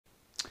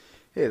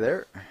Hey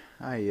there,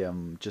 I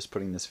am just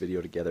putting this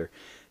video together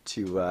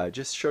to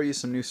just show you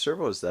some new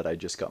servos that I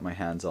just got my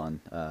hands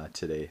on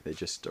today. They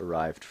just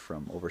arrived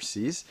from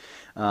overseas.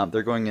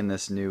 They're going in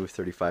this new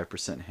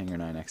 35% Hanger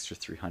 9 Extra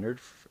 300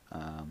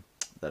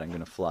 that I'm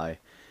going to fly,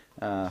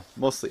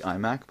 mostly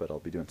IMAC, but I'll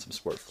be doing some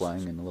sport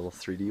flying and a little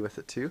 3D with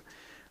it too.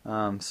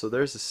 So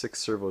there's the 6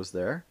 servos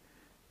there.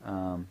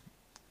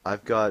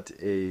 I've got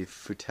a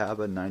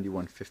Futaba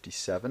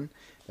 9157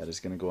 that is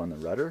going to go on the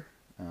rudder.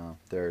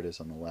 There it is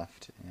on the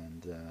left,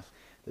 and the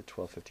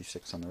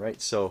 1256 on the right.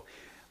 So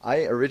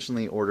I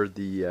originally ordered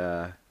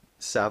the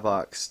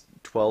Savox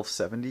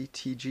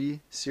 1256TG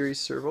series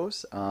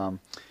servos.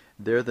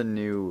 They're the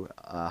new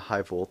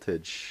high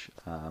voltage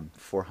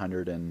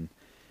 400 and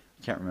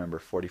I can't remember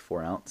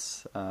 44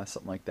 ounce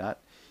something like that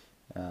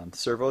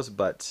servos,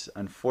 but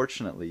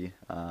unfortunately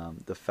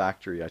the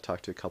factory, I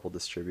talked to a couple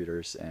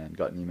distributors and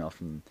got an email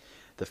from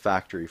the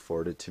factory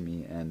forwarded to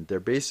me, and they're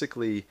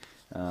basically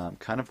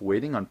kind of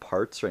waiting on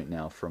parts right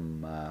now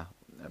from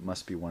it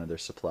must be one of their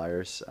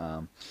suppliers,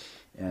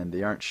 and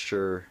they aren't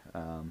sure,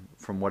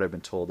 from what I've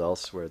been told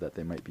elsewhere, that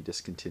they might be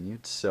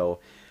discontinued. So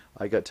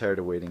I got tired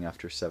of waiting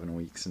after 7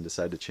 weeks and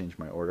decided to change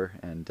my order,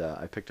 and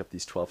I picked up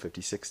these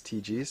 1256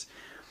 TGs.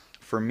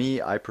 For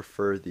me, I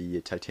prefer the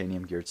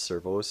titanium geared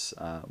servos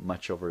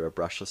much over a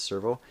brushless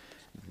servo.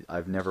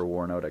 I've never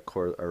worn out a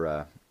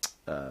coreless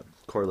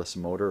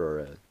motor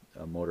or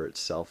a motor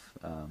itself,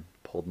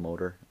 pulled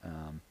motor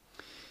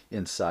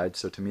inside.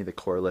 So to me, the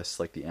coreless,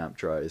 like the amp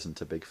draw, isn't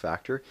a big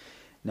factor.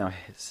 Now,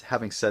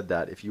 having said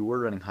that, if you were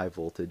running high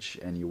voltage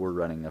and you were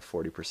running a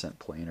 40%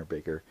 plane or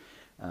bigger,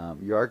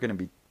 you are going to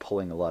be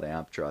pulling a lot of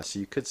amp draw. So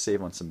you could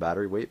save on some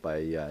battery weight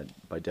by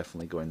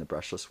definitely going the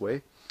brushless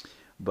way.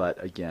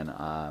 But again,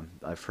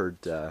 I've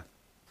heard the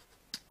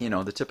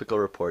typical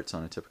reports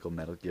on a typical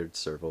metal geared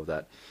servo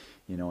that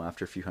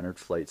after a few hundred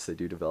flights they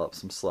do develop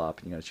some slop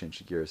and you got to change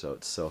the gears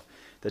out. So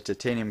the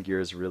titanium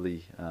gears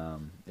really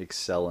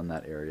excel in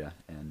that area,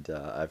 and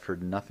I've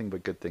heard nothing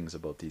but good things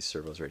about these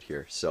servos right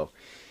here. So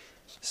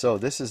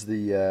this is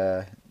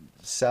the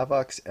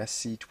Savox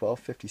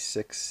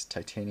SC-1256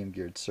 titanium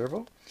geared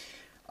servo.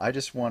 I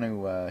just want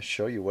to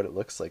show you what it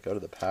looks like out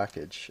of the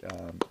package.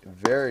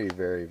 Very,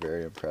 very,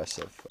 very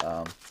impressive.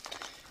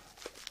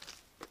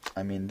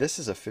 I mean, this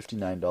is a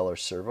 $59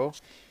 servo.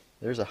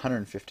 There's a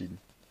 $150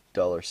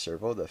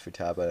 servo, the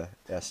Futaba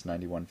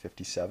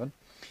S9157.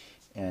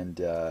 And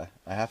I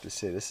have to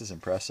say, this is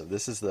impressive.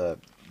 This is the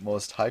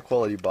most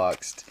high-quality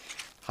boxed,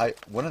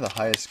 one of the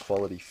highest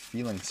quality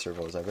feeling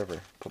servos I've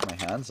ever put my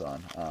hands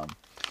on.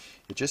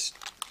 It just,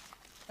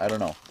 I don't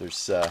know,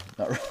 there's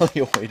not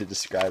really a way to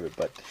describe it,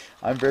 but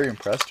I'm very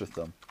impressed with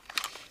them.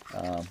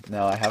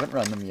 Now, I haven't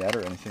run them yet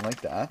or anything like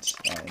that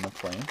in the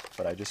plane,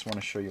 but I just want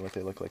to show you what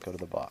they look like out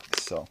of the box.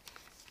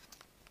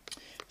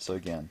 So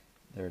again,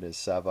 there it is,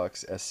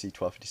 Savox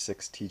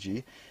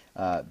SC-1256TG.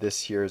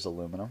 This here is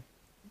aluminum,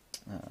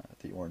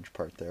 the orange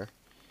part there.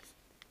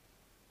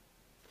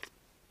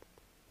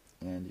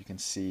 And you can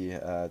see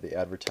they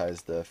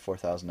advertise the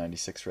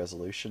 4096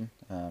 resolution.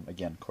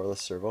 Again,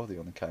 coreless servo, the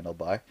only kind I'll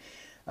buy.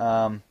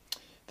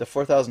 The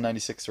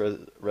 4096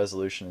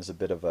 resolution is a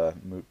bit of a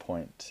moot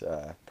point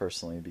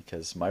personally,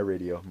 because my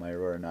radio, my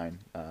Aurora 9,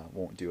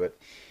 won't do it.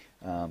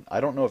 I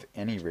don't know of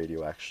any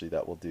radio actually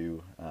that will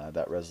do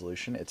that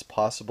resolution. It's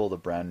possible the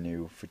brand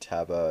new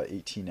Futaba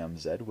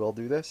 18MZ will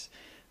do this,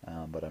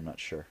 but I'm not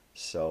sure.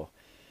 So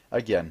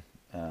again,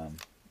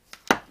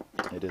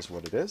 it is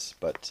what it is,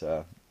 but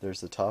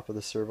there's the top of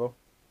the servo.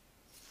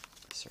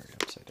 Sorry,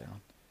 upside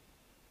down.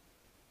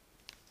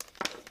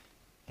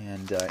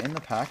 And in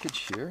the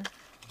package here,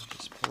 I'll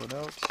just pull it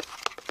out.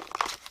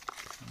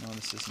 I know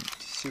this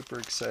isn't super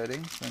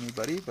exciting for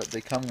anybody, but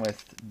they come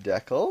with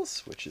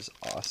decals, which is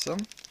awesome.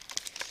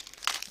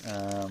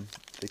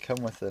 They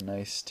come with a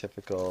nice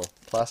typical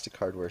plastic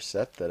hardware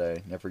set that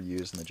I never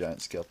use in the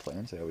giant scale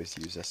planes. I always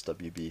use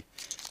SWB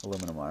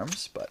aluminum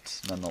arms, but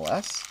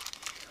nonetheless.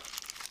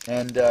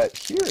 And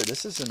here,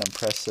 this is an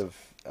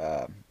impressive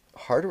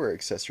hardware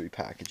accessory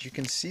package. You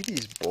can see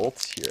these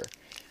bolts here.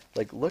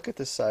 Like, look at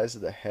the size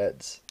of the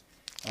heads.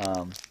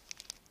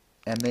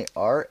 And they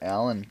are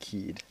Allen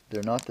keyed.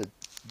 They're not the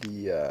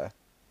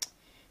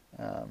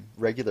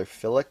regular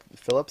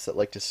Phillips that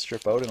like to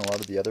strip out in a lot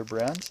of the other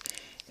brands.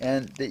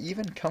 And they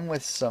even come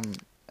with some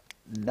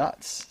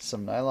nuts,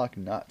 some nylock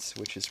nuts,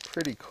 which is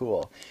pretty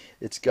cool.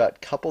 It's got a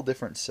couple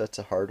different sets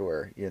of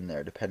hardware in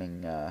there,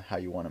 depending how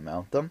you want to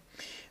mount them.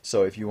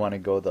 So if you want to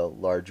go the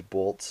large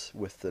bolts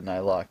with the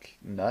nylock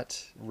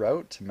nut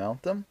route to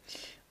mount them,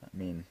 I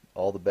mean,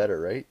 all the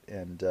better, right?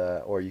 And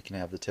or you can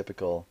have the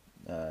typical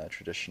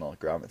traditional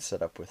grommet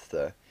setup with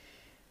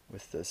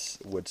this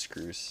wood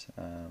screws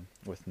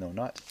with no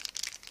nut.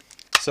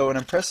 So an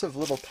impressive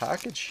little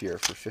package here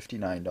for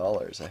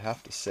 $59, I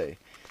have to say.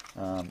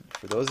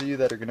 For those of you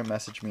that are going to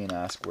message me and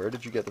ask, where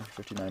did you get them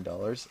for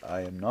 $59,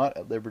 I am not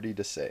at liberty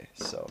to say.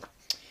 So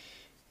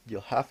you'll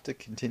have to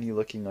continue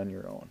looking on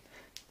your own.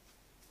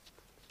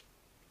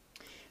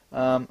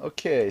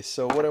 Okay,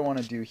 so what I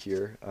want to do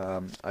here,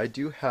 I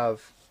do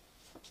have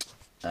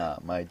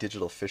my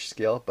digital fish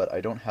scale, but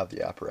I don't have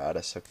the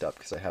apparatus hooked up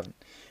because I haven't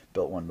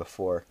built one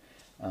before.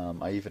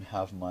 I even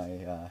have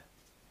my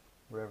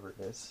wherever it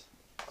is,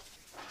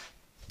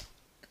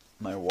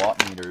 my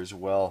watt meter as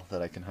well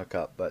that I can hook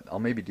up, but I'll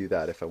maybe do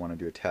that if I want to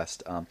do a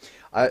test.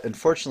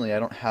 Unfortunately, I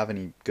don't have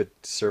any good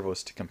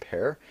servos to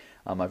compare.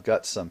 I've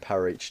got some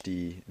Power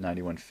HD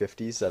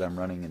 9150s that I'm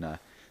running in a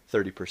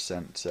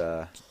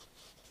 30%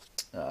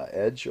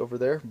 edge over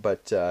there,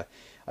 but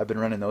I've been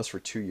running those for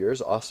 2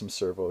 years. Awesome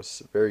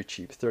servos, very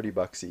cheap, 30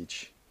 bucks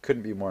each.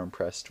 Couldn't be more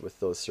impressed with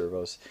those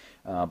servos,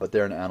 but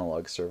they're an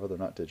analog servo, they're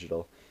not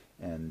digital,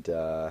 and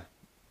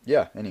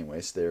yeah,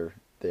 anyways,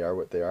 they are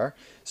what they are.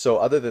 So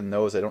other than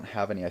those, I don't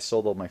have any. I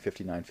sold all my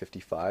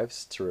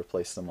 5955s to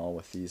replace them all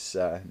with these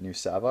new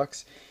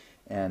Savox,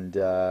 and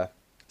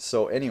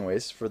so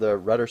anyways, for the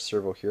rudder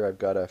servo here, I've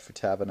got a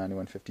Futaba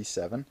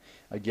 9157.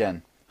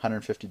 Again,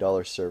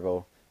 $150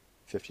 servo,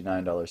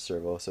 $59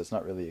 servo, so it's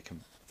not really a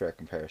fair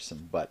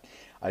comparison, but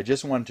I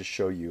just wanted to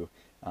show you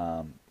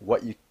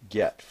what you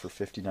get for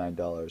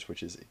 $59,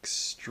 which is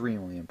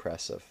extremely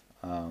impressive.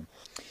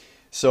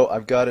 So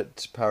I've got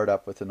it powered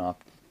up with an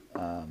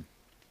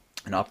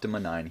Optima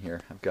 9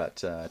 here. I've got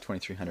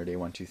 2300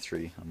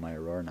 A123 on my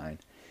Aurora 9,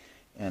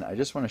 and I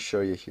just want to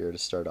show you here to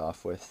start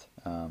off with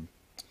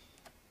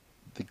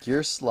the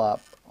gear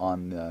slop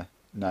on the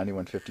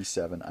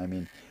 9157. I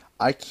mean,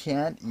 I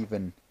can't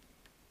even,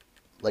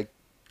 like,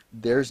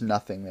 there's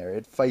nothing there.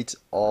 It fights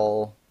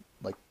all,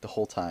 like, the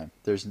whole time.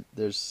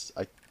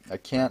 I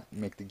can't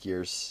make the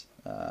gears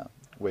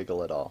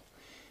wiggle at all.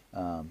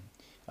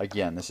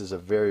 Again, this is a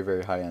very,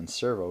 very high-end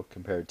servo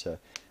compared to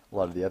a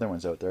lot of the other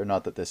ones out there.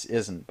 Not that this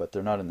isn't, but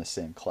they're not in the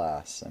same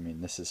class. I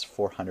mean, this is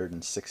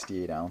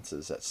 468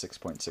 ounces at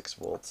 6.6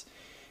 volts,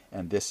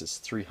 and this is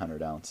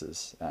 300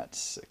 ounces at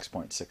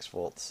 6.6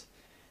 volts.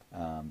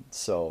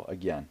 So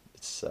again,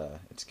 it's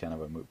kind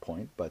of a moot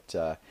point, but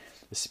the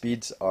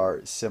speeds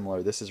are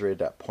similar. This is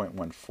rated at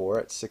 0.14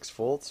 at 6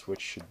 volts,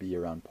 which should be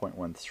around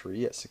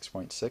 0.13 at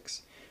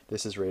 6.6.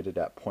 This is rated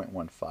at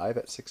 0.15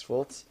 at 6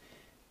 volts,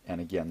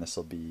 and again, this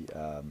will be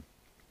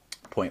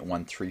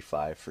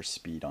 0.135 for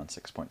speed on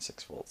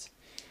 6.6 volts.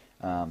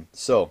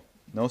 So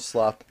no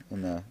slop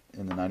in the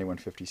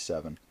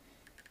 9157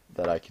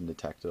 that I can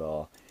detect at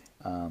all.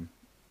 I'm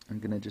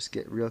gonna just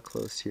get real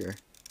close here.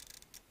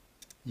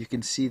 You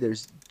can see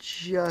there's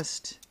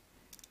just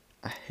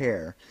a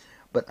hair,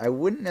 but I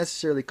wouldn't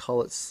necessarily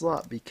call it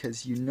slop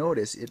because you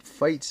notice it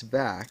fights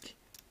back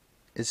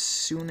as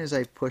soon as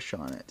I push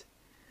on it.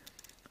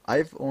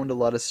 I've owned a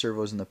lot of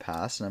servos in the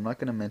past, and I'm not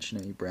going to mention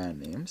any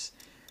brand names,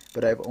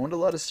 but I've owned a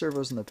lot of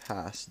servos in the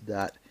past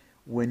that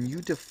when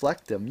you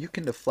deflect them, you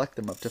can deflect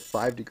them up to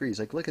 5 degrees.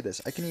 Like, look at this.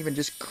 I can even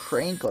just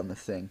crank on the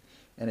thing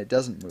and it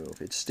doesn't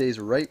move. It stays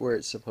right where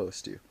it's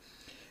supposed to.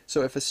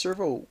 So if a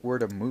servo were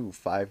to move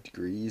 5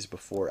 degrees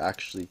before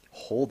actually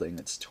holding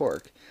its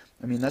torque,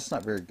 I mean, that's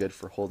not very good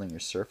for holding your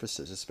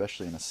surfaces,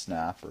 especially in a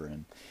snap or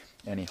in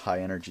any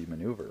high energy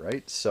maneuver,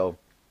 right? So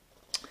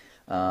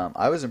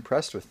I was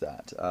impressed with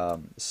that.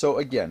 So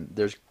again,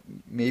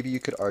 maybe you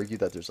could argue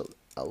that there's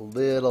a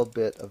little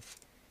bit of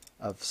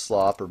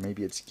slop, or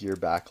maybe it's gear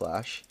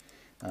backlash.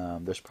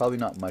 There's probably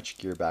not much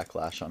gear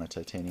backlash on a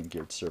titanium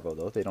geared servo,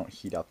 though. They don't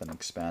heat up and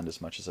expand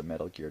as much as a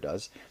metal gear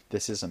does.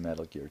 This is a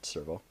metal geared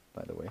servo,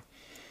 by the way.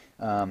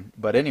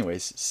 But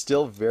anyways,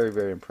 still very,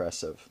 very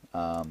impressive,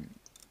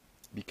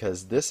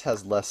 because this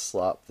has less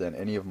slop than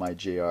any of my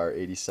JR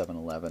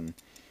 8711.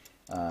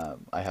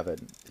 I have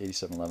an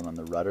 8711 on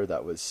the rudder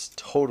that was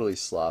totally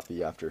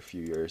sloppy after a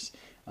few years.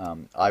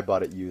 I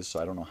bought it used, so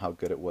I don't know how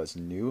good it was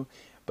new.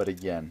 But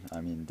again,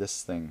 I mean,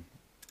 this thing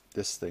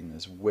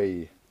is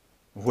way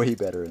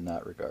better in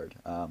that regard.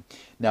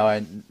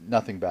 Now,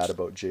 nothing bad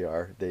about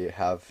JR. They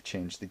have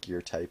changed the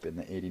gear type in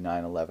the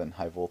 8911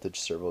 high voltage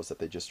servos that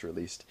they just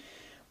released.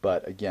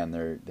 But again,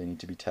 they need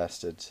to be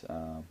tested.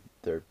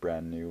 They're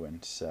brand new,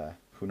 and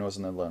who knows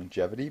on their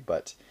longevity.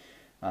 But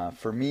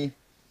for me,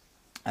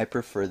 I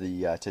prefer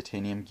the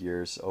titanium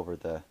gears over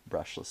the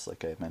brushless,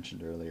 like I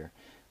mentioned earlier.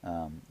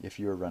 If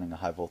you were running a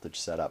high voltage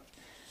setup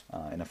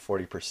in a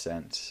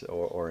 40%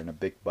 or in a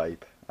big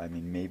bipe, I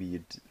mean, maybe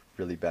you'd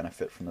really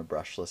benefit from the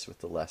brushless with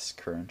the less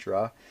current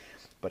draw.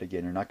 But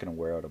again, you're not going to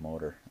wear out a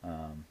motor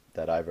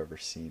that I've ever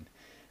seen.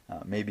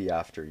 Maybe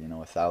after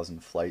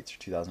 1,000 flights or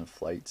 2,000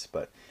 flights,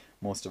 but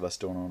most of us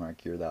don't own our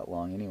gear that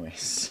long anyway.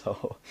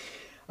 So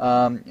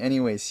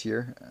anyways,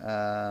 here,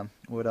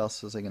 what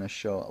else was I going to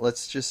show?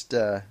 Let's just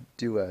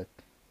do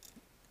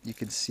you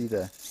can see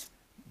the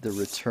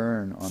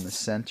return on the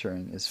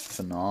centering is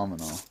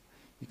phenomenal.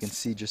 You can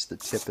see just the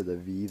tip of the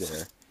V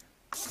there.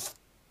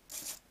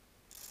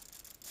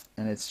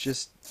 And it's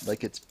just,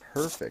 like, it's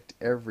perfect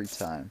every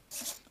time.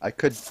 I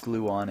could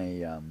glue on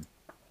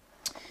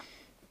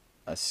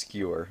a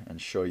skewer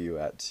and show you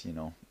at,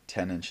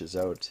 10 inches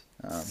out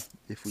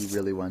if we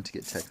really want to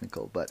get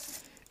technical, but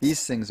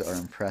these things are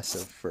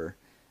impressive for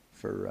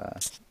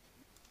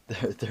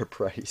their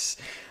price.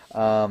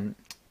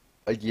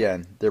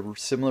 Again, they're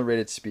similar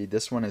rated speed.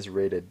 This one is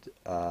rated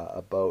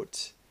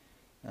about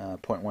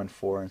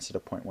 0.14 instead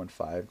of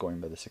 0.15 going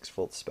by the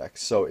 6-volt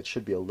specs. So it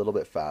should be a little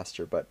bit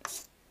faster,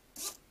 but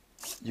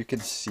you can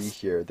see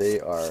here they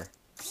are,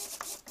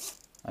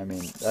 I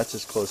mean, that's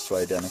as close to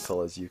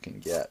identical as you can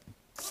get.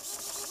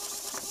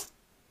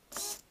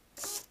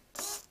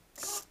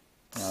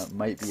 Now it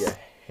might be a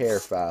hair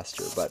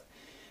faster, but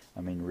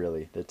I mean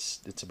really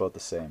it's about the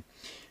same.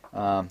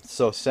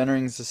 So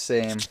centering's the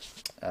same.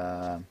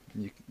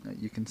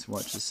 You can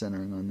watch the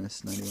centering on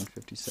this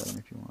 9157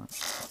 if you want.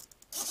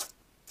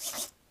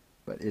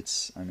 But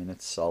it's, I mean,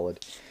 it's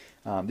solid.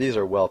 These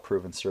are well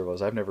proven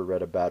servos. I've never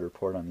read a bad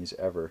report on these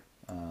ever,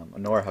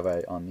 nor have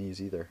I on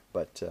these either.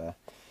 But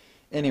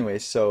anyway,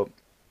 so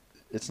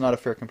it's not a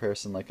fair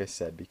comparison, like I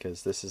said,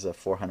 because this is a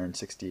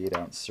 468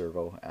 ounce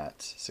servo at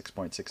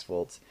 6.6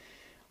 volts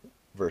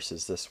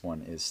versus this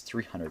one is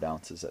 300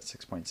 ounces at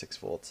 6.6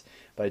 volts.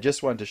 But I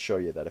just wanted to show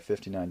you that a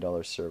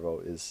 $59 servo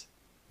is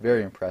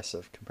very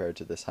impressive compared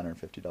to this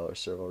 $150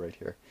 servo right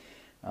here.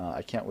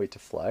 I can't wait to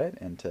fly it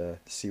and to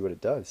see what it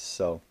does.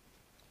 So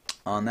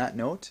on that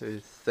note,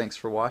 thanks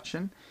for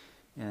watching,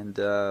 and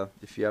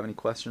if you have any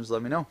questions,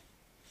 let me know.